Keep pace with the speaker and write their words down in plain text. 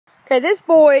Okay, this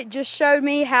boy just showed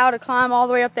me how to climb all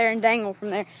the way up there and dangle from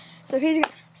there. So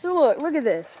look at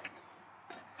this.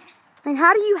 I mean,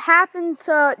 how do you happen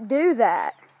to do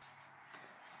that?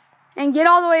 And get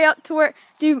all the way up to where,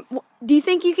 do you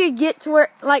think you could get to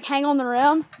where, like, hang on the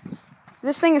rim?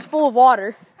 This thing is full of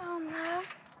water. Oh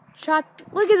no.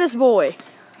 Look at this boy.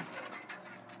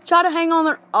 Try to hang on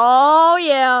the, oh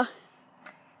yeah.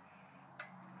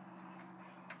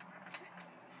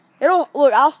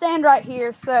 Look, I'll stand right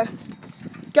here, so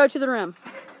go to the rim.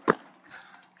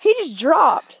 He just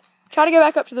dropped. Try to go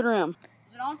back up to the rim.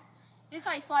 Is it on? This is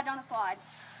how you slide down a slide.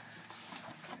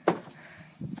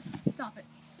 Stop it.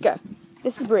 Go.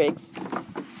 This is Briggs.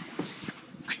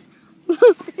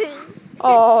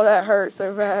 Oh, that hurt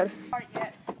so bad. Start it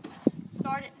yet.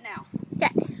 Start it now.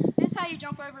 Okay. This is how you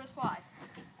jump over a slide.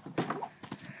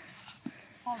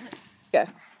 Hold it. Go.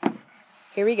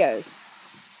 Here he goes.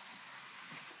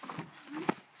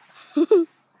 Start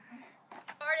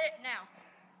it now.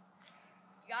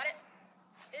 You got it?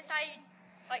 This is how you,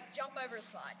 like, jump over a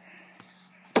slide.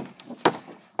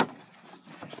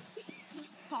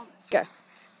 Hold it. Go.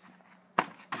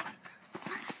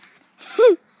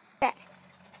 Okay.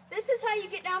 This is how you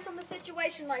get down from a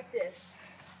situation like this.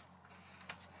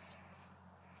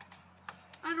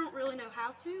 I don't really know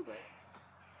how to,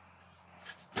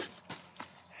 but...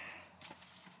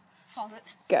 Hold it.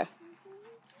 Go.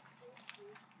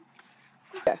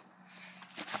 Go.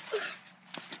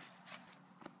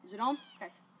 Is it on?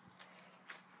 Okay.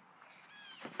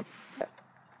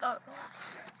 Oh.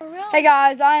 Hey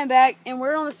guys, I am back and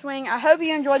we're on the swing. I hope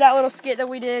you enjoyed that little skit that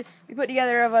we did. We put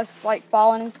together of us like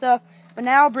falling and stuff. But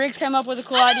now Briggs came up with a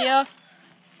cool idea.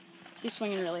 He's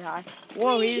swinging really high.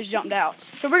 Whoa, he just jumped out.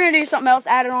 So we're going to do something else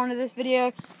added on to this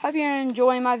video. Hope you're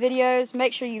enjoying my videos.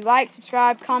 Make sure you like,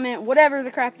 subscribe, comment, whatever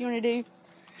the crap you want to do.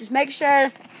 Just make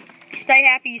sure you stay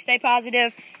happy, you stay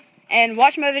positive, and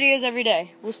watch my videos every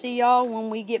day. We'll see y'all when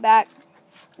we get back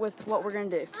with what we're going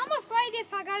to do. I'm afraid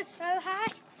if I go so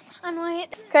high, I'm going to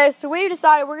hit. Okay, so we've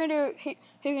decided we're going to do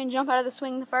who can jump out of the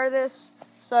swing the furthest.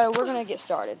 So we're going to get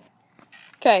started.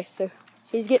 Okay, so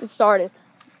he's getting started.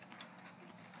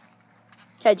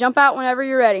 Okay, jump out whenever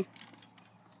you're ready.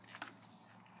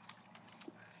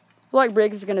 I feel like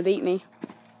Briggs is going to beat me.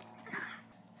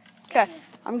 Okay,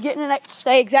 I'm getting it.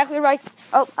 Stay exactly right.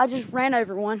 Oh, I just ran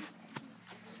over one.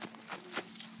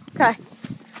 Okay,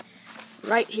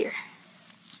 right here.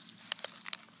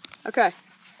 Okay,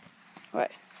 wait.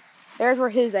 There's where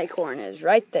his acorn is,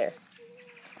 right there.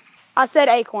 I said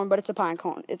acorn, but it's a pine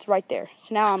cone. It's right there.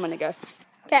 So now I'm going to go.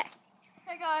 Okay.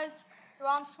 Hey guys, so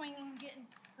I'm swinging, getting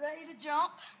ready to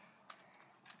jump.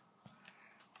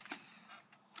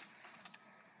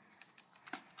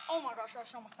 Oh my gosh, I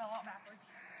almost fell out backwards.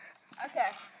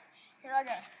 Okay, here I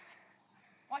go.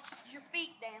 Watch your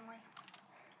feet, Danley.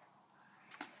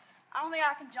 I don't think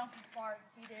I can jump as far as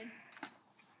he did.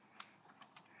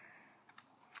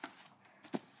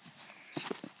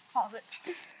 Pause it.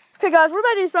 Okay guys, we're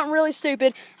about to do something really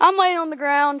stupid. I'm laying on the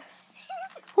ground.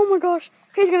 Oh my gosh,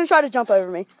 he's gonna try to jump over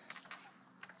me.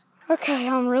 Okay,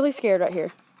 I'm really scared right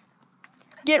here.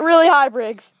 Get really high,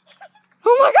 Briggs.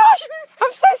 Oh my gosh,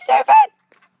 I'm so stupid.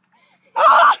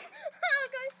 Ah!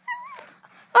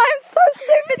 I'm so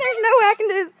stupid. There's no way I can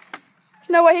do. There's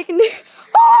no way he can do.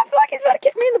 Oh, I feel like he's about to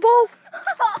kick me in the balls.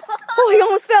 Oh, he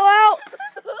almost fell out.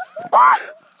 Ah!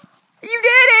 You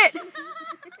did it.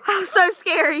 That was so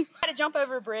scary. I had to jump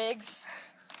over Briggs.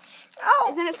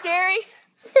 Oh. Isn't it scary?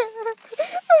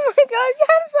 Oh my gosh,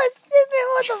 I'm so stupid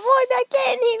with a boy that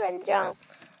can't even jump.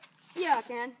 Yeah, I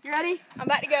can. You ready? I'm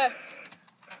about to go.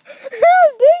 No,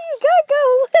 dude, you gotta go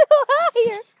a little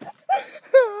higher.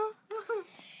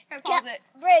 Okay, pause it.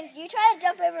 Briggs, you try to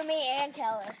jump over me and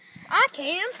Keller. I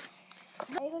can.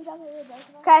 Are you gonna jump over both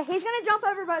of us? Okay, he's gonna jump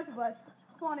over both of us.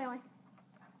 Come on, Ellie.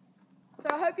 So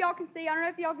I hope y'all can see. I don't know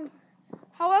if y'all can.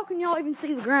 How well can y'all even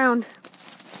see the ground?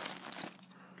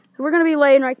 So we're gonna be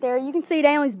laying right there. You can see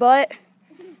Danley's butt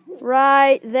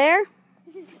right there.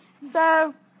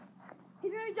 So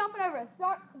he's gonna be jumping over us.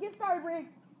 Get started,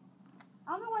 Briggs.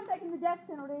 I'm the one taking the death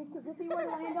penalty because if he were to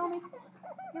land on me,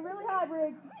 get really high,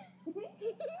 Briggs. Don't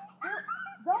kick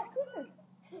us.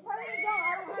 Just hurry and jump.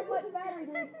 I don't have much battery,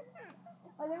 dude.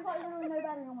 Like, there's like literally no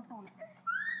battery on my phone.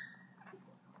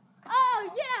 Oh,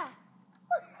 yeah.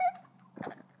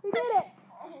 He did it.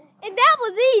 And that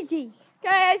was easy.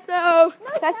 Okay, so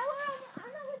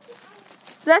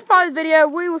that's part of the video.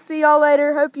 We will see y'all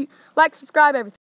later. Hope you like, subscribe, everything.